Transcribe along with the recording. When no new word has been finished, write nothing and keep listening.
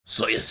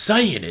So you're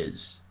saying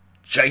is,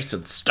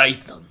 Jason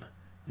Statham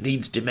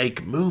needs to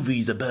make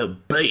movies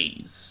about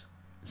bees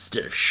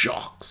instead of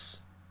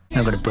sharks.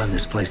 I'm gonna burn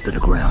this place to the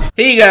ground.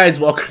 Hey guys,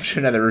 welcome to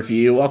another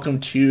review. Welcome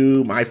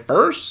to my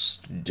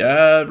first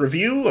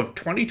review of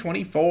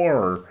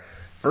 2024.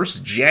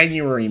 First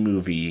January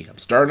movie. I'm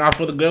starting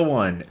off with a good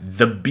one.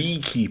 The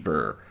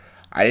Beekeeper.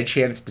 I had a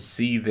chance to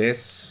see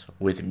this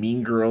with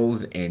Mean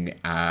Girls and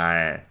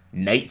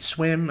Night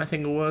Swim, I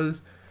think it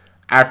was.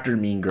 After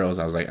Mean Girls,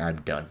 I was like, I'm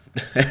done.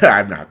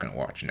 I'm not going to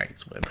watch Night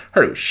Swim.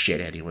 Heard it was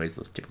shit anyways,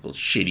 those typical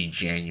shitty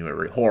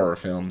January horror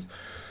films.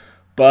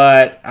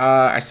 But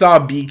I saw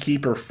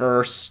Beekeeper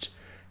first.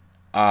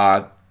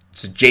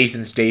 It's a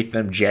Jason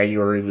Statham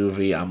January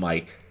movie. I'm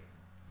like,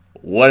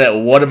 what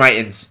am I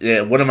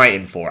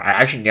in for? I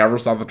actually never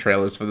saw the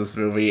trailers for this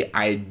movie.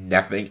 I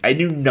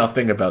knew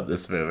nothing about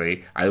this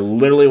movie. I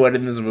literally went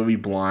in this movie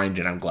blind,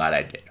 and I'm glad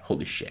I did.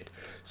 Holy shit.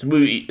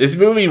 This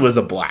movie was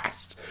a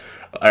blast.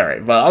 All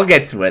right, well, I'll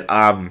get to it.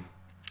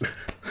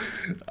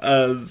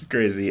 This is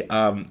crazy.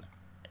 I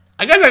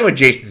gotta talk about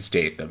Jason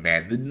Statham,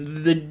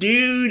 man. The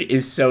dude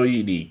is so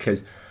unique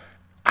because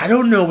I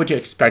don't know what to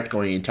expect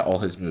going into all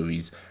his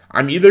movies.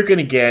 I'm either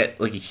gonna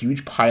get like a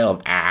huge pile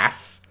of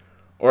ass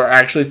or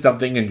actually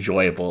something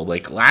enjoyable.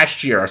 Like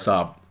last year, I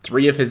saw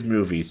 3 of his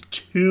movies.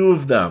 2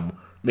 of them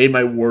made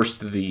my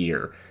worst of the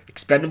year: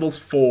 Expendables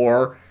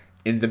 4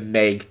 and The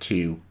Meg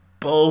 2.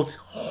 Both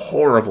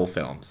horrible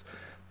films.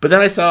 But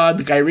then I saw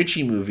the Guy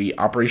Ritchie movie,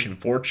 Operation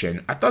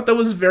Fortune. I thought that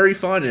was very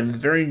fun and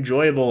very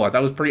enjoyable. I thought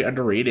it was pretty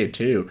underrated,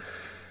 too.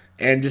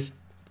 And just,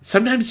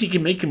 sometimes he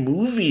can make a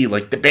movie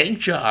like The Bank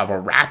Job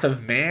or Wrath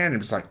of Man.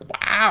 And it's like,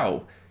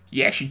 wow,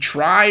 he actually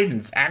tried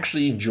and it's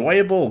actually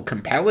enjoyable,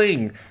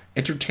 compelling,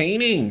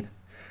 entertaining.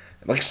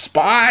 Like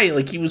Spy,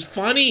 like he was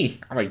funny.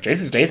 I'm like,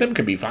 Jason Statham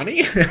could be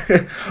funny?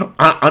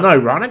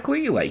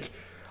 Unironically, like,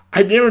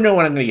 I never know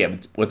what I'm going to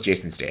get with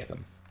Jason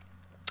Statham.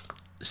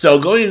 So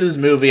going into this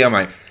movie, I'm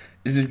like,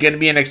 is this going to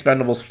be an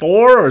Expendables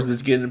 4, or is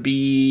this going to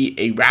be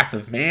a Wrath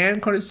of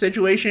Man kind of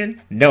situation?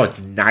 No,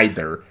 it's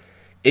neither.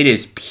 It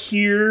is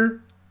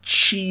pure,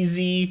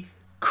 cheesy,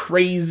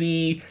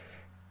 crazy,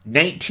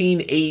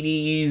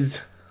 1980s,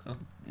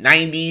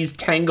 90s,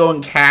 Tango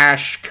and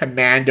Cash,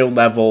 Commando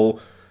level,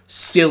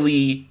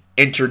 silly,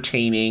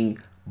 entertaining,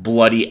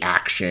 bloody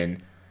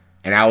action.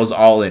 And I was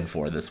all in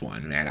for this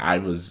one, man. I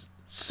was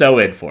so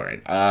in for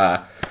it.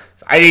 I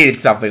needed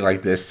something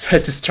like this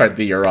to start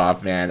the year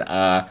off,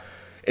 man.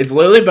 It's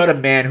literally about a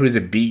man who's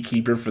a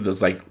beekeeper for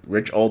this, like,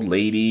 rich old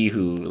lady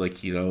who,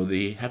 like, you know,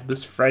 they have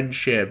this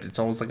friendship. It's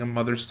almost like a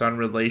mother-son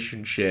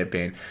relationship,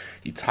 and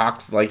he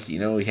talks like, you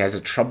know, he has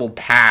a troubled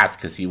past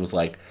because he was,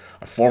 like,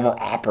 a former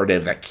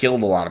operative that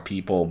killed a lot of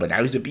people, but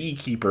now he's a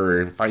beekeeper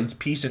and finds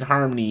peace and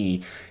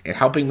harmony and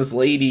helping this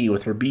lady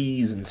with her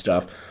bees and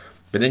stuff.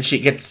 But then she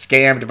gets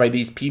scammed by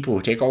these people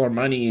who take all her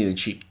money, and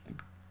she,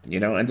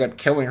 you know, ends up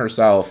killing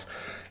herself.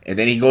 And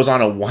then he goes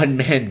on a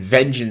one-man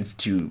vengeance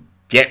to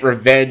get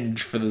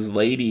revenge for this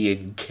lady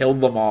and kill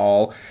them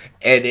all,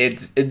 and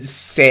it's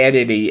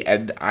insanity,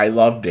 and I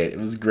loved it.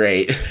 It was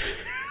great.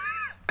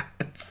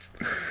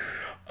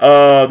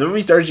 The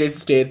movie stars Jason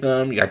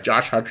Statham. You got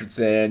Josh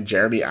Hutcherson,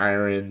 Jeremy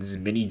Irons,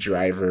 Minnie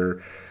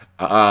Driver.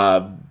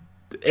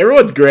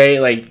 Everyone's great.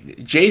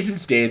 Like, Jason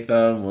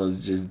Statham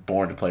was just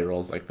born to play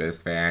roles like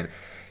this, man.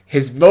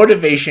 His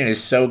motivation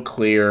is so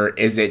clear.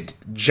 Is it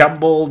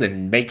jumbled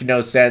and make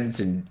no sense,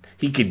 and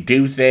he can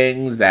do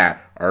things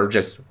that are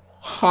just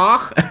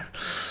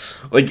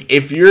like,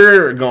 if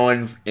you're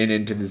going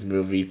into this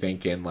movie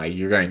thinking, like,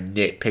 you're gonna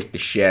nitpick the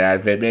shit out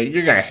of it, man,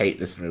 you're gonna hate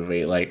this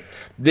movie. Like,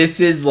 this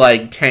is,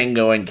 like,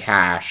 Tango and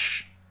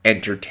Cash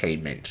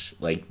entertainment.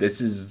 Like, this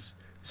is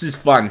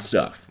fun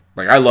stuff.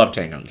 Like, I love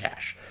Tango and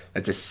Cash.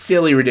 That's a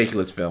silly,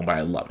 ridiculous film, but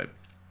I love it.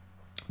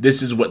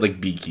 This is what,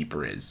 like,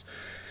 Beekeeper is.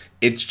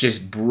 It's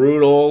just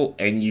brutal,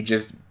 and you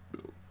just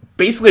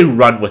basically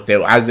run with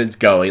it as it's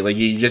going. Like,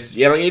 you just,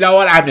 you know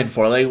what, I'm in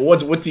for. Like,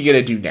 what's he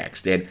gonna do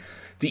next? And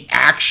the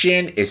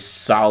action is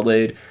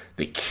solid.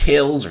 The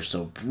kills are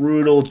so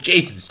brutal.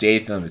 Jason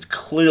Statham is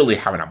clearly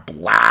having a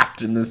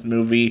blast in this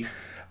movie.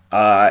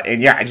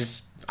 And yeah,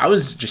 I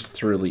was just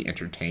thoroughly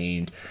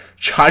entertained.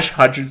 Josh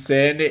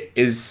Hutcherson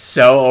is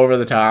so over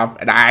the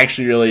top, and I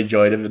actually really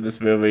enjoyed him in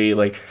this movie.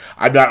 Like,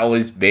 I'm not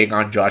always big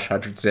on Josh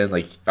Hutcherson.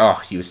 Like,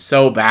 oh, he was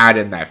so bad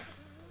in that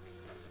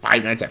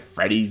Five Nights at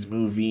Freddy's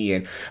movie,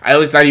 and I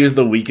always thought he was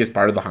the weakest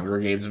part of the Hunger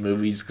Games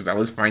movies because I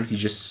always find he's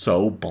just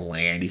so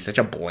bland. He's such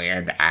a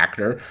bland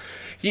actor.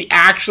 He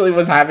actually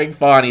was having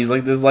fun. He's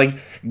like this, like,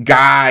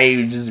 guy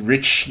who's just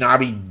rich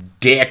snobby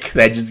dick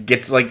that just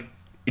gets, like,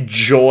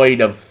 joy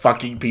of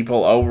fucking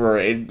people over,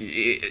 and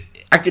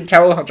I could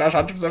tell how Josh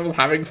Hutcherson was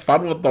having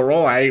fun with the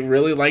role. I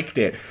really liked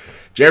it.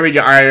 Jeremy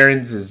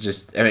Irons is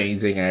just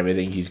amazing and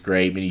everything. He's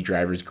great. Minnie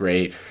Driver's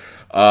great.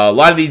 A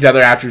lot of these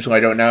other actors who I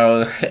don't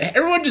know,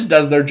 everyone just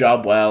does their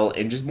job well,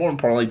 and just more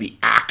importantly, the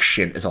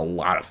action is a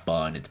lot of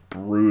fun. It's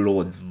brutal,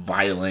 it's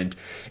violent,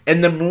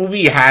 and the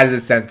movie has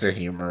a sense of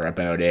humor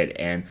about it,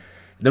 and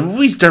The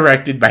movie's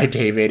directed by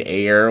David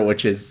Ayer,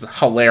 which is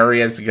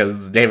hilarious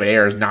because David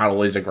Ayer is not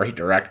always a great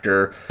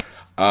director.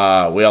 We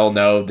all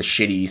know the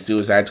shitty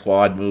Suicide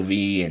Squad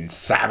movie and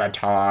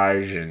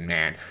Sabotage, and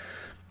man,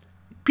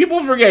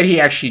 people forget he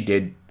actually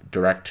did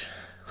direct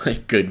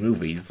like good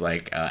movies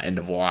like End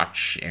of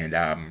Watch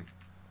and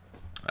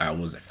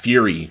was it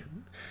Fury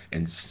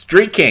and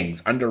Street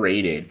Kings,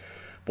 underrated.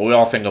 But we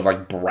all think of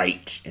like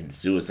Bright and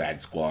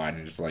Suicide Squad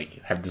and just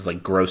like have this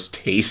like gross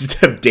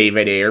taste of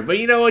David Ayer. But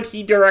you know what?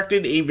 He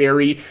directed a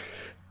very,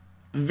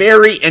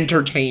 very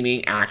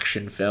entertaining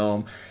action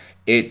film.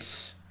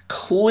 It's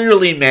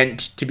clearly meant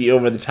to be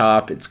over the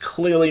top. It's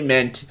clearly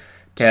meant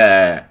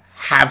to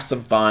have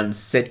some fun,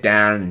 sit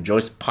down, enjoy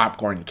some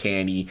popcorn and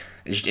candy,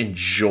 and just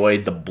enjoy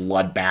the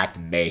bloodbath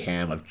and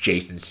mayhem of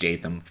Jason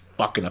Statham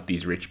fucking up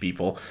these rich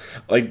people.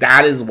 Like,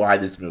 that is why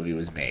this movie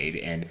was made.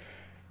 And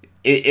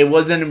it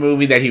wasn't a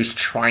movie that he was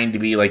trying to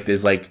be like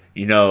this, like,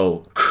 you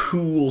know,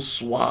 cool,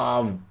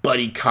 suave,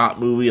 buddy cop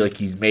movie like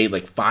he's made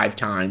like 5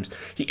 times.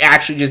 He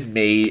actually just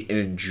made an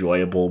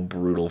enjoyable,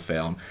 brutal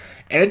film.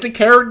 And it's a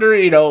character,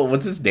 you know,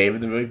 what's his name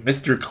in the movie?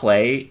 Mr.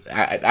 Clay.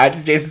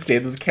 That's Jason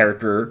Statham's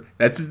character.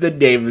 That's the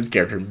name of his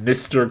character,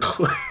 Mr.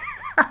 Clay.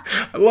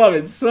 I love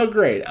it. It's so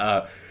great.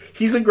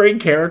 He's a great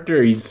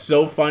character. He's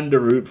so fun to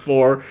root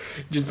for.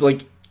 Just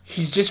like,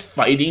 he's just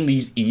fighting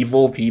these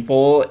evil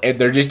people, and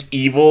they're just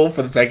evil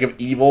for the sake of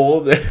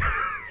evil.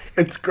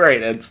 It's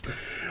great.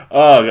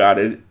 Oh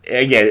god.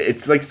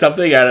 It's like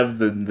something out of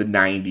the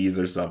 90s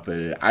or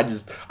something. I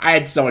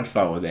had so much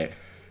fun with it.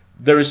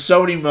 There were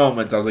so many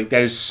moments I was like,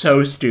 that is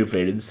so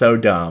stupid and so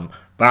dumb,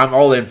 but I'm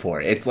all in for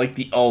it. It's like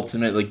the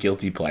ultimate like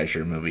guilty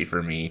pleasure movie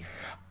for me.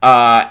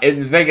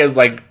 And the thing is,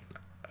 like,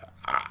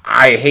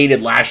 I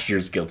hated last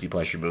year's guilty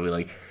pleasure movie.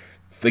 Like,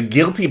 the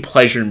guilty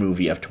pleasure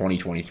movie of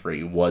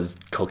 2023 was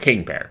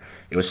Cocaine Bear.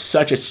 It was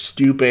such a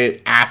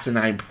stupid,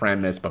 asinine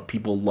premise, but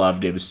people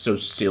loved it. It was so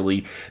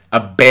silly. A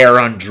bear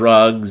on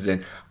drugs,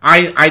 and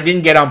I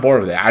didn't get on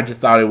board with it. I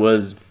just thought it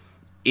was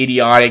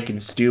idiotic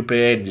and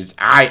stupid.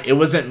 And it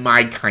wasn't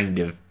my kind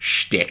of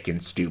shtick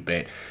and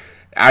stupid.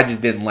 I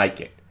just didn't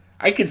like it.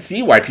 I could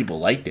see why people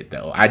liked it,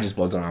 though. I just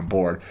wasn't on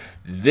board.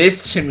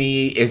 This, to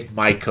me, is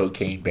my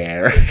Cocaine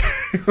Bear.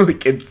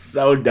 Like, it's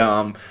so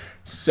dumb,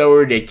 so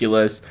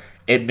ridiculous.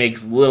 It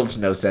makes little to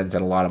no sense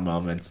in a lot of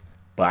moments,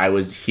 but I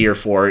was here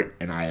for it,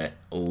 and I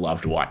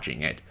loved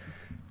watching it.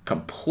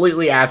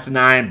 Completely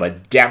asinine,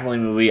 but definitely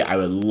a movie I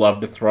would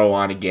love to throw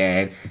on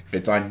again. If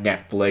it's on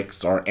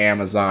Netflix or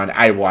Amazon,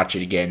 I'd watch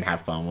it again and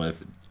have fun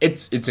with.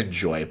 It's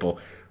enjoyable.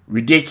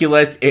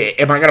 Ridiculous.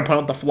 Am I going to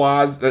point out the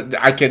flaws?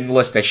 I can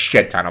list a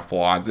shit ton of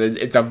flaws.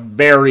 It's a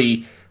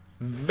very,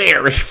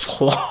 very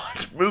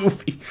flawed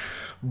movie.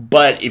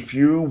 But if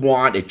you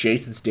want a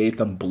Jason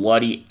Statham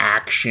bloody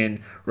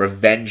action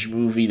revenge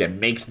movie that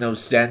makes no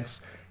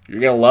sense, you're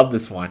going to love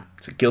this one.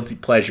 It's a guilty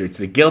pleasure. It's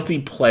the guilty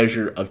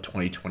pleasure of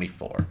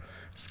 2024.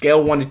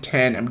 Scale 1 to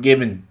 10, I'm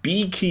giving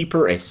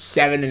Beekeeper a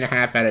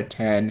 7.5 out of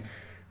 10.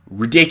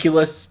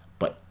 Ridiculous,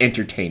 but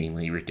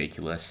entertainingly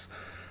ridiculous.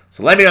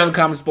 So let me know in the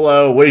comments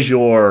below, what is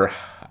your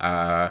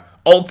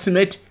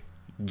ultimate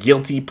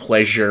guilty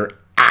pleasure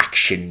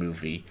action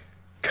movie?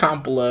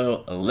 Comment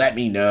below, let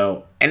me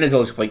know. And as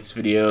always, if you like this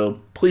video,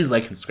 please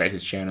like and subscribe to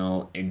this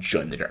channel and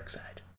join the dark side.